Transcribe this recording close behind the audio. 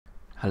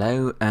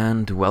Hello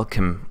and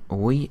welcome.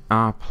 We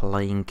are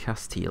playing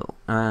Castile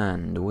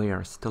and we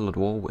are still at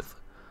war with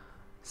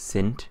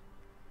Sint.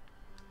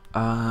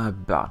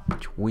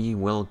 But we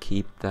will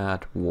keep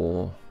that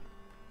war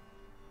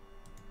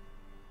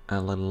a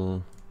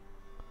little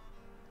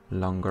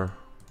longer.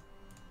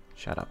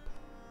 Shut up.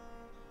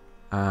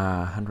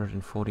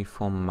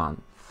 144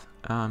 month.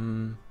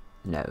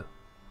 No.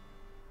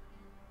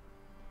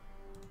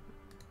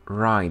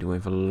 Right, we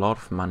have a lot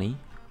of money.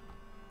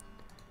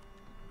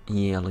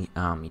 Yearly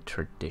army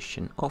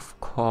tradition, of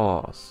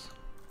course.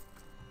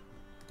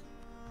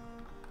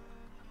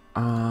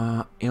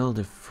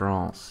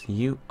 Ile-de-France,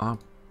 you are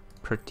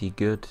pretty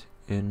good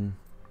in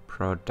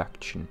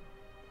production.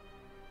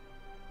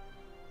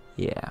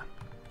 Yeah.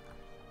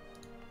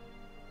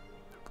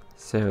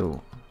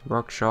 So,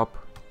 workshop.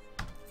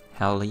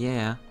 Hell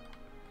yeah.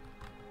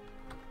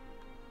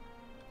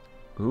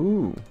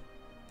 Ooh.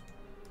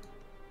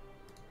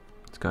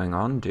 What's going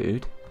on,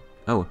 dude?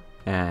 Oh,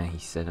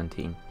 he's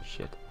 17.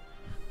 Shit.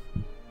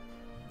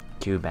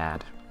 Too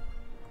bad.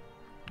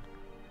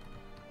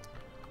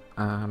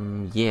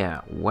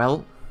 Yeah,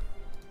 well.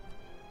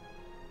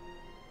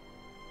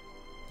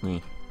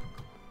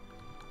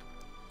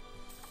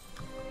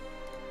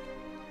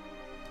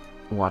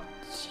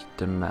 What's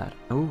the matter?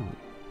 Oh.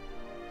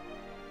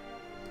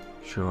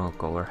 Sure,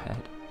 go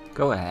ahead.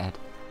 Go ahead.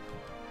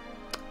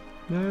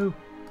 No.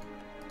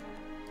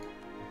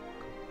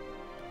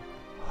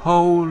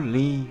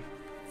 Holy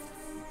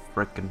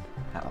frickin'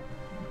 hell.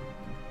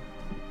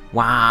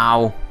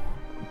 Wow.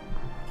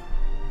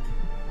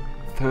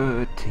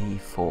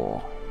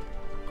 34.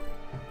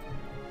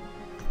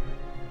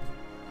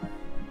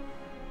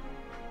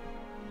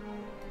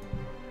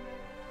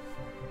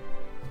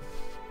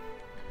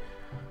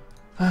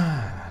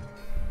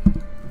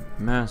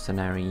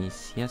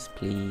 Mercenaries, yes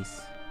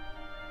please.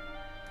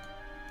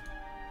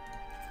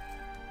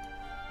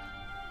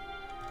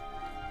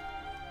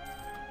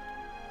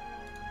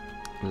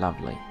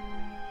 Lovely.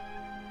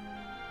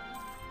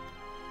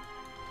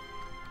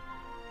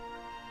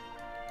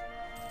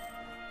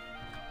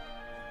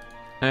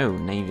 Oh,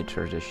 Navy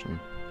tradition.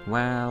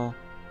 Well...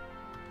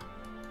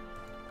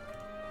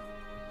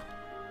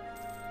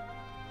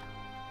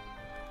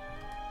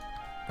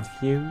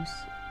 Fuse?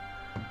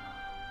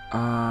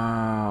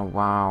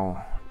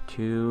 Wow.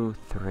 2,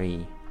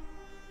 3.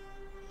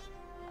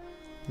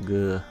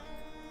 Good.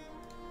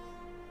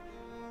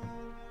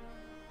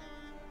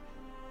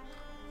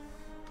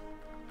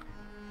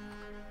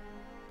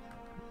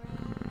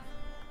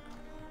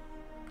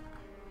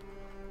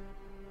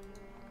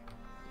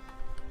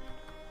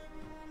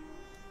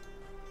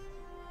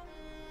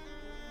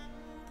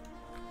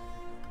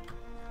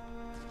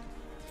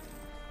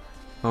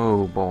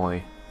 Oh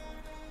boy.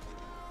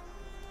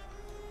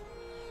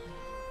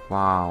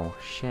 Wow,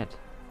 shit.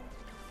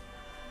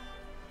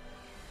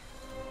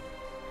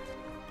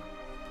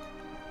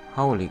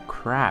 Holy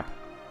crap.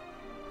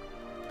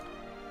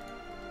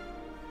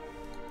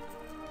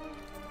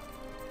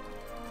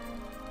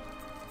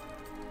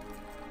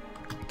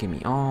 Give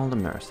me all the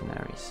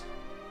mercenaries.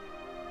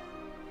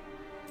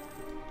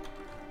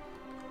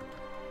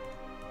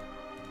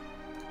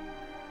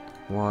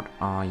 What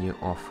are you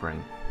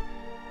offering?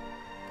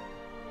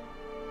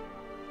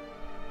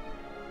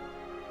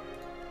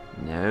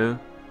 No.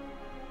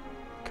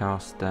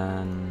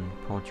 Castile,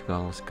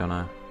 Portugal's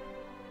gonna...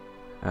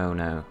 Oh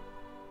no.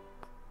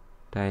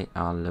 They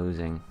are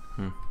losing.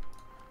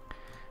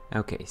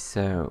 Okay,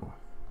 so...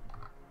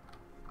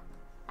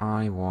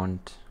 I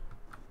want...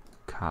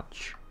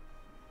 Catch.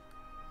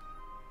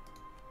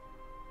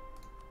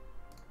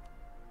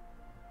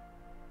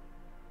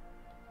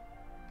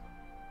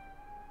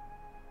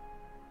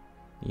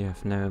 You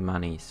have no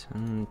monies.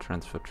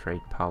 Transfer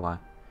trade power.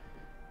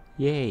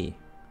 Yay!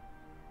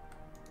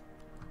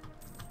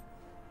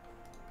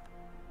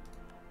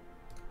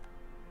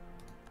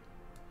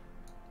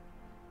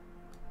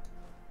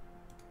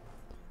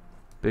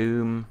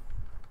 Boom.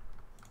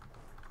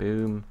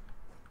 Boom.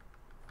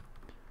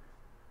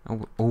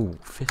 Oh,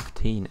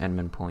 15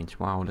 admin points.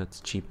 Wow, that's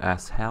cheap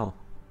as hell.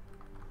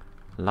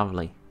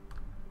 Lovely.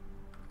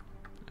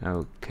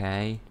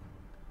 Okay.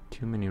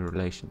 Too many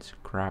relations.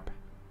 Crap.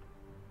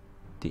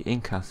 The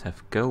Incas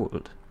have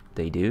gold.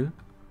 They do?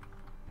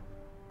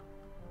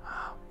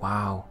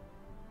 Wow.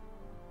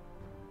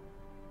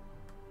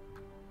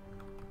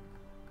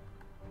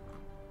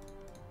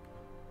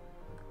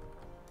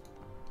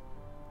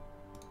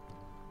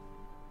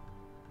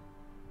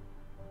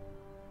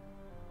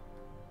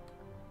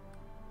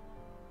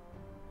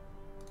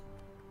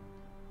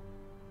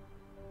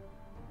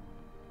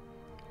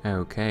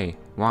 Okay,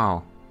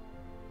 wow.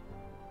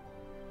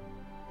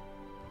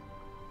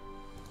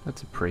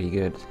 That's a pretty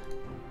good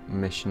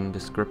mission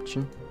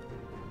description.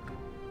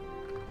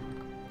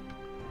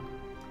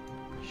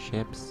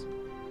 Ships.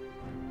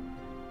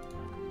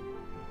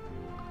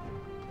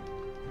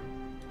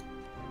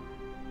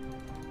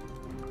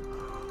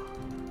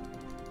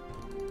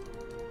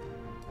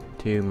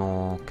 Two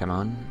more, come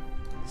on.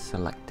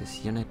 Select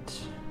this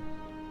unit.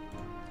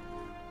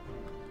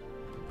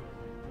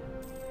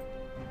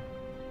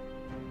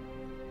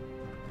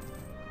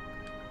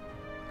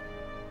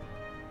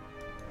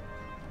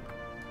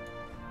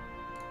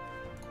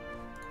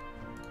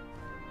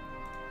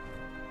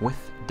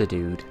 with the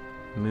dude.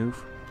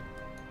 Move.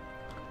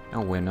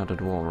 Oh, we're not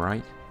at war,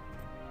 right?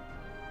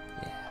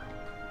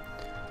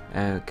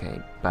 Yeah.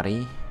 Okay,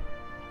 buddy.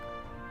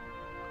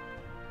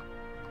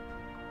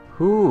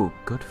 Ooh,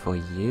 good for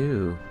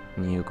you,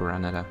 New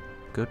Granada.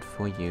 Good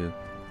for you.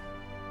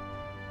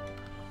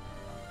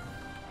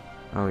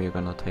 Oh, you're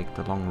gonna take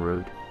the long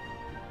route.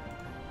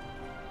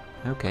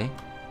 Okay.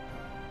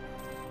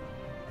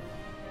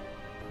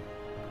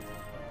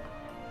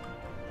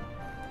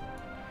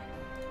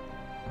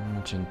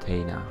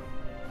 Argentina.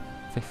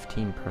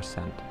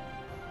 15%.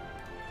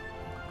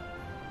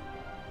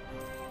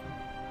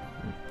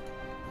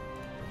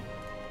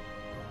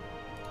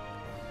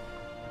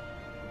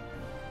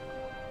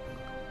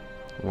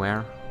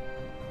 Where?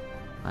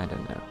 I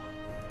don't know.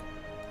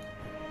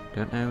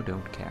 Don't know,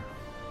 don't care.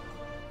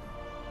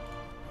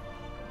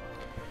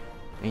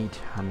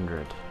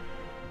 800.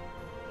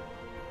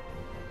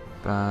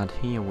 But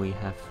here we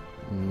have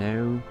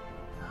no...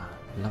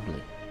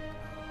 Lovely.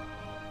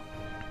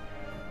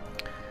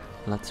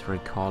 Let's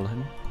recall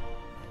him.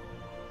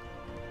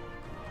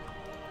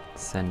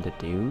 Send a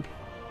dude.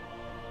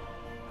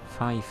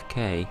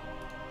 5k.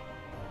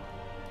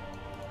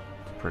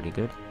 It's pretty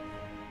good.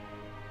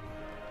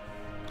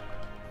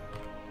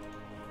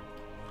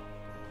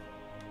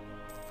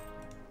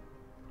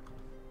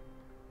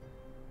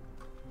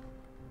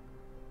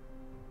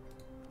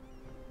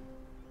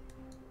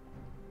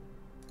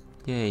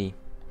 Yay.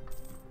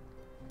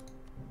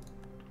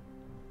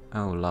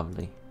 Oh,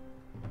 lovely.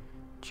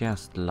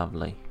 Just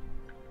lovely.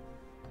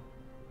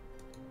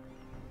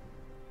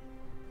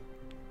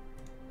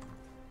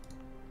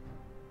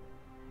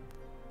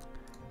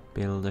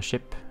 Build a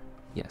ship.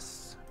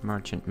 Yes.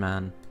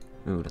 Merchantman.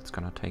 Ooh, that's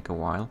gonna take a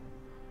while.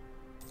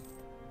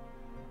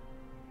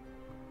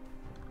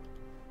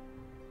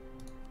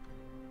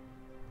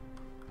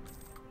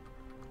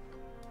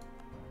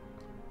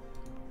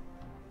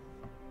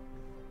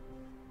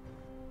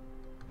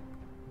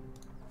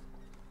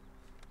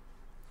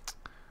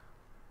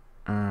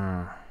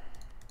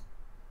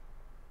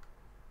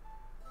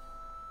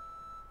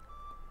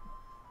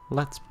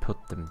 Let's put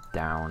them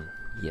down.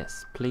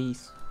 Yes,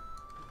 please.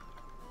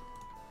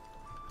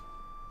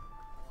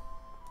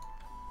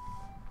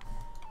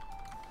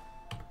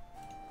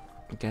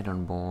 Get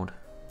on board.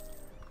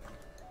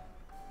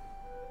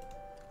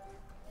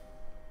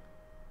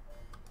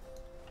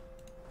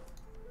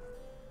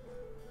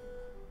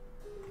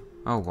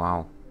 Oh,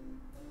 wow.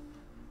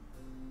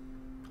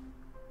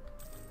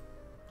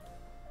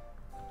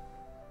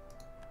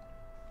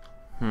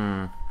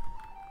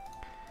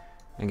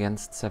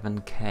 Against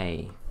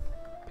 7k.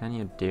 Can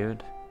you do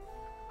it?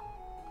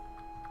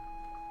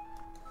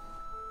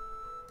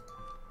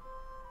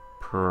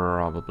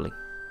 Probably.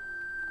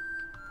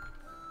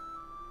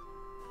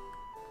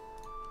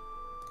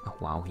 Oh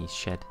wow, he's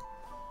shed.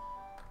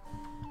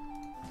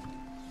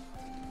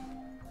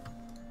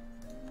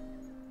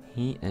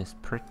 He is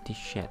pretty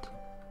shed.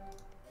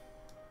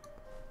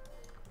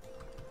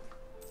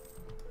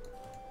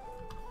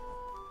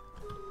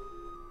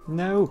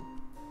 No!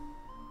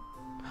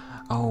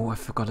 Oh, I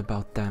forgot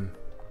about them.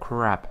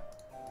 Crap.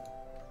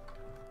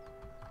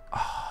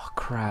 Oh,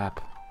 crap.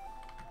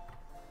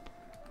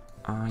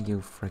 Are you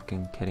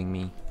freaking kidding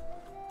me?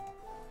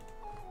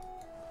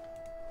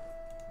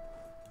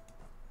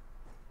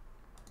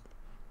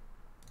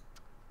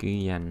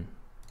 Guyenne.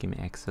 Give me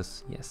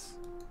access. Yes.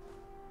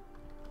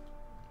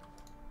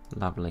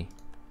 Lovely.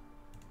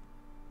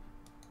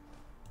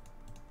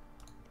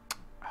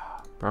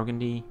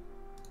 Burgundy.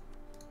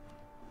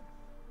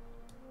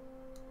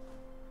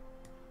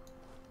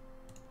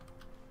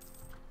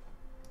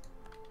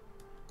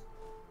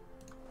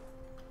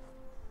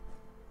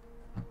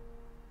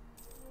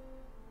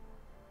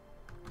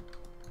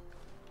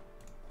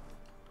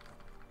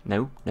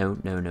 No, no,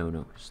 no, no,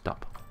 no.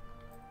 Stop.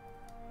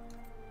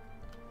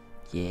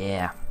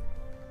 Yeah.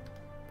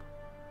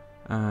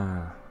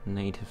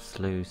 Natives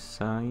lose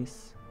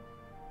size.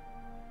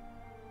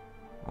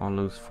 Or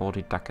lose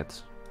 40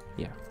 ducats.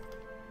 Yeah.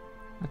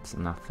 That's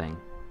nothing.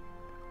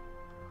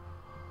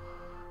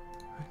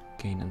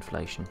 Gain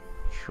inflation.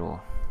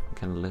 Sure. We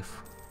can live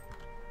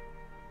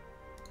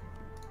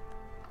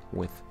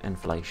with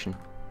inflation.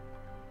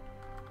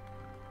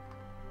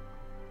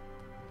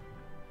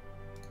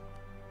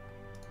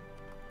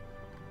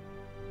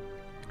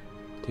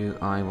 Do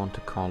I want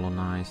to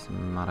colonize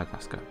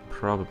Madagascar?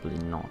 Probably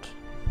not.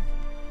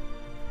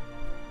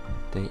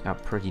 They are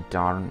pretty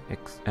darn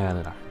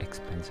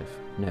expensive.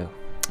 No,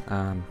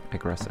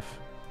 aggressive.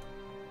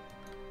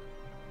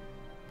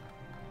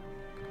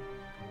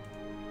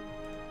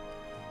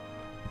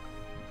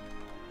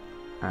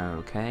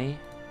 Okay.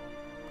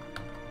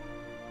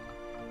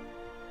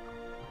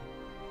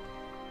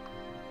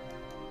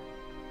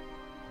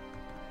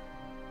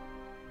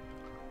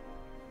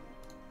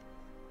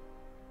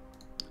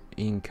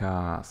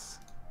 Incas.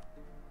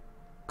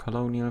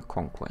 Colonial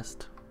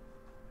conquest.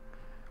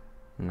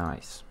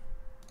 Nice.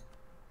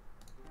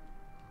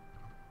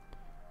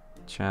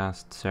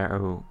 Just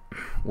so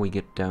we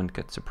don't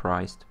get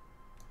surprised.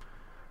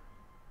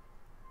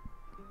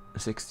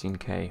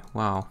 16k,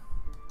 wow.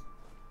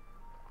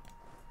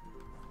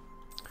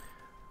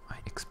 I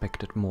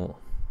expected more.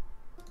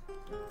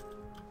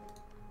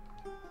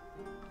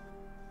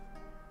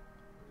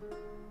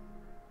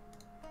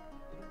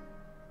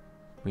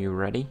 Are you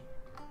ready?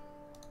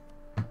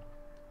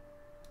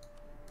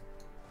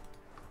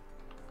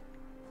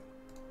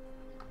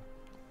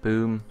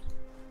 Boom.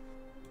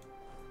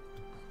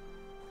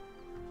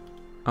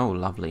 Oh,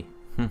 lovely.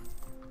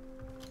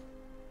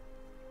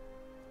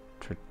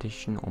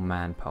 Tradition or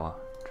manpower?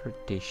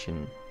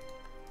 Tradition.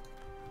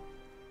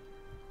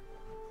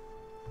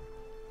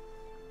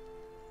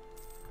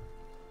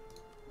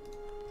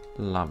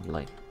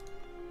 Lovely.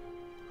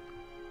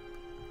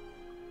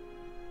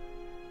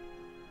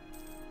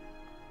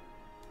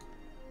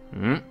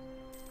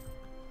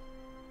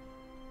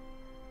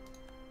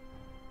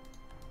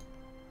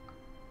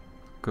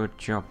 Good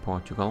job,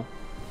 Portugal.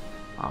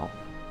 Wow.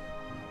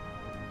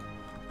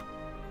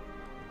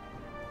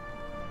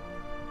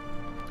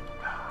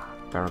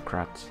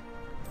 Bureaucrats.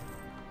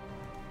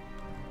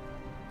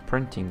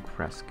 Printing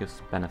press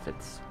gives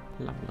benefits.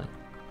 Lovely.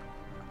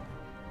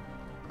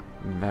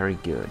 Very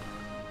good.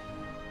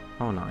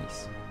 Oh,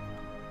 nice.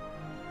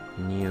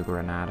 New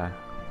Granada.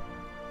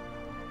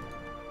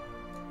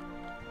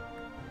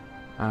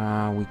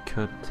 We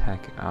could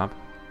tech up.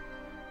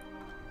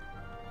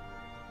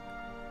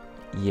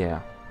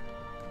 Yeah.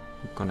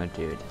 I'm gonna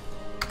do it.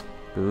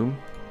 Boom.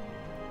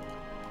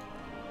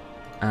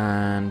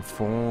 And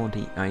for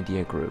the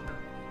idea group.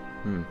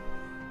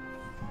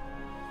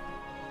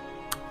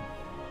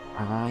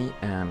 I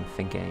am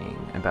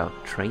thinking about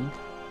trade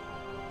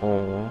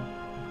or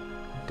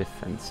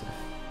defensive.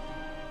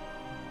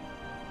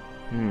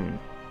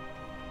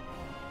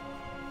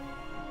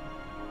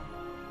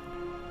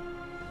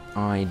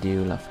 I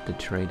do love the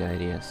trade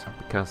ideas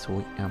because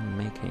we are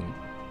making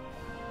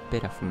a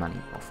bit of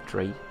money off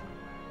trade.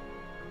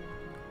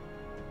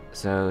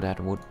 So that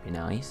would be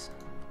nice.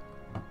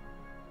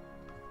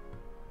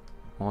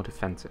 More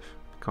defensive,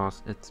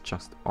 because it's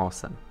just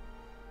awesome.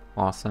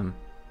 Awesome.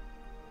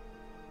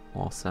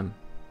 Awesome.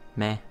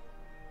 Meh.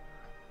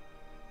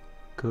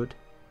 Good.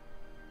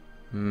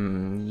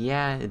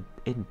 Yeah,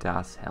 it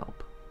does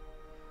help.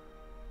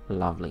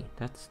 Lovely.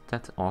 That's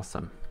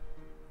awesome.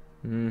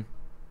 I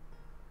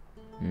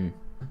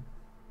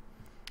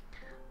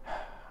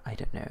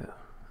don't know.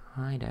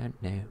 I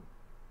don't know.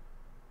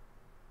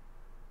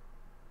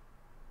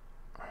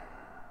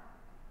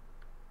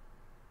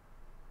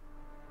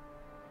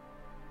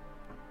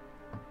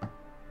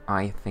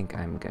 I think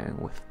I'm going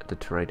with the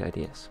trade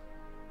ideas.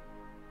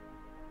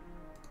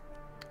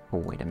 Oh,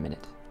 wait a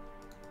minute.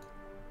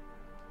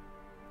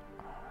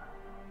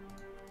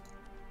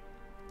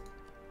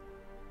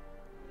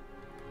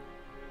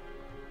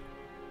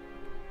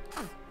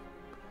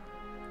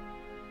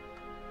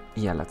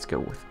 Yeah, let's go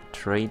with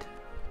trade.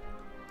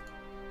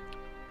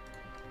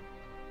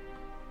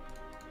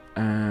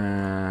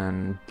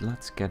 And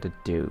let's get a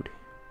dude.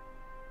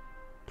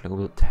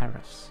 Global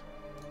tariffs.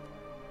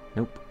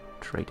 Nope.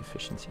 Trade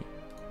efficiency.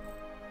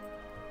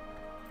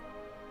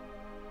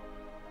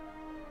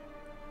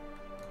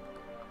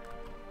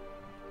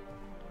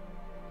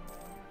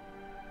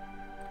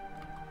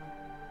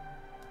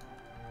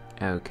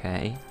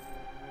 Okay.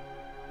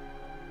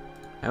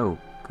 Oh,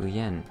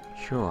 Guyenne.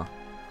 Sure.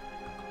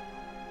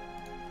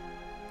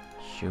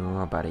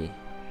 Sure, buddy.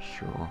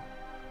 Sure.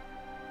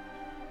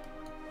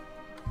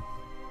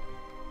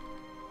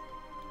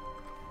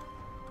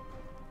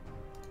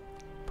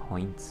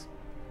 Points.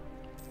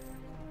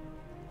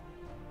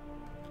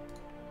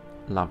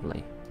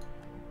 Lovely.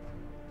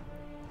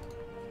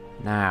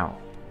 Now,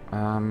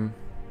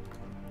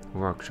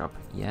 workshop,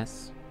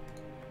 yes.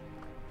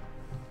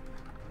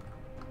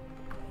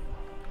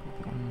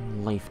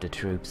 Leave the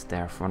troops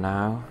there for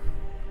now.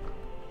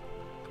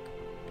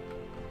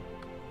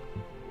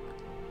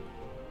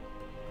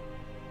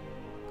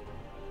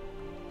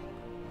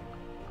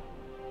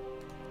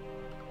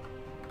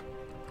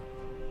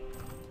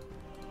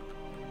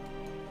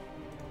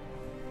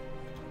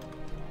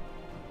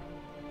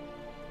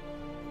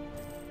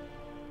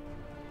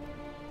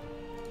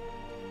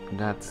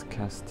 That's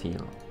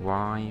Castile.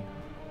 Why?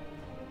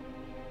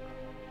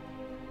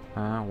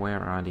 Where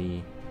are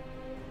the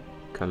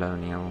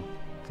colonial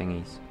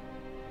thingies?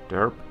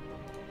 Derp?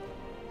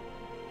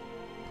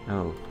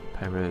 Oh,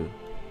 Peru.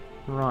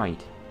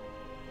 Right.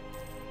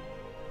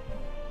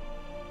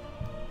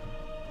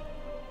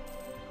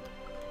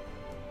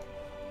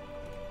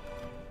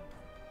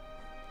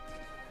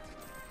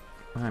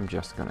 I'm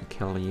just gonna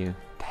kill you.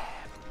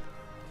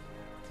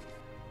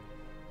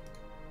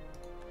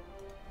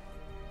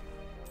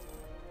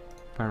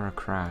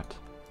 Bureaucrat.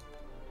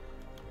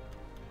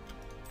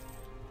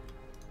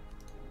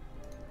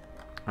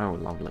 Oh,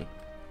 lovely.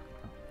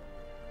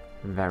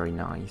 Very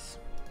nice.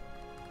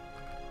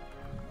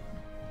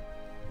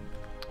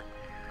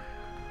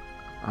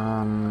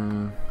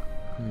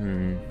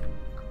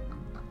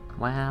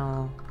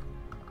 Well,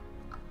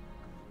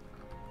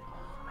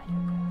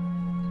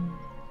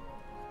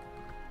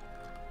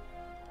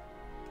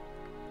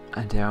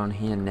 I don't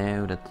here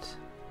know that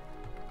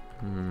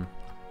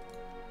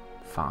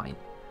Fine.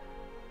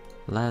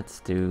 Let's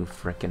do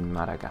frickin'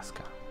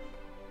 Madagascar.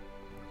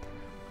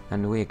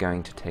 And we're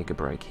going to take a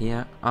break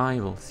here. I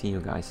will see you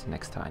guys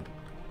next time.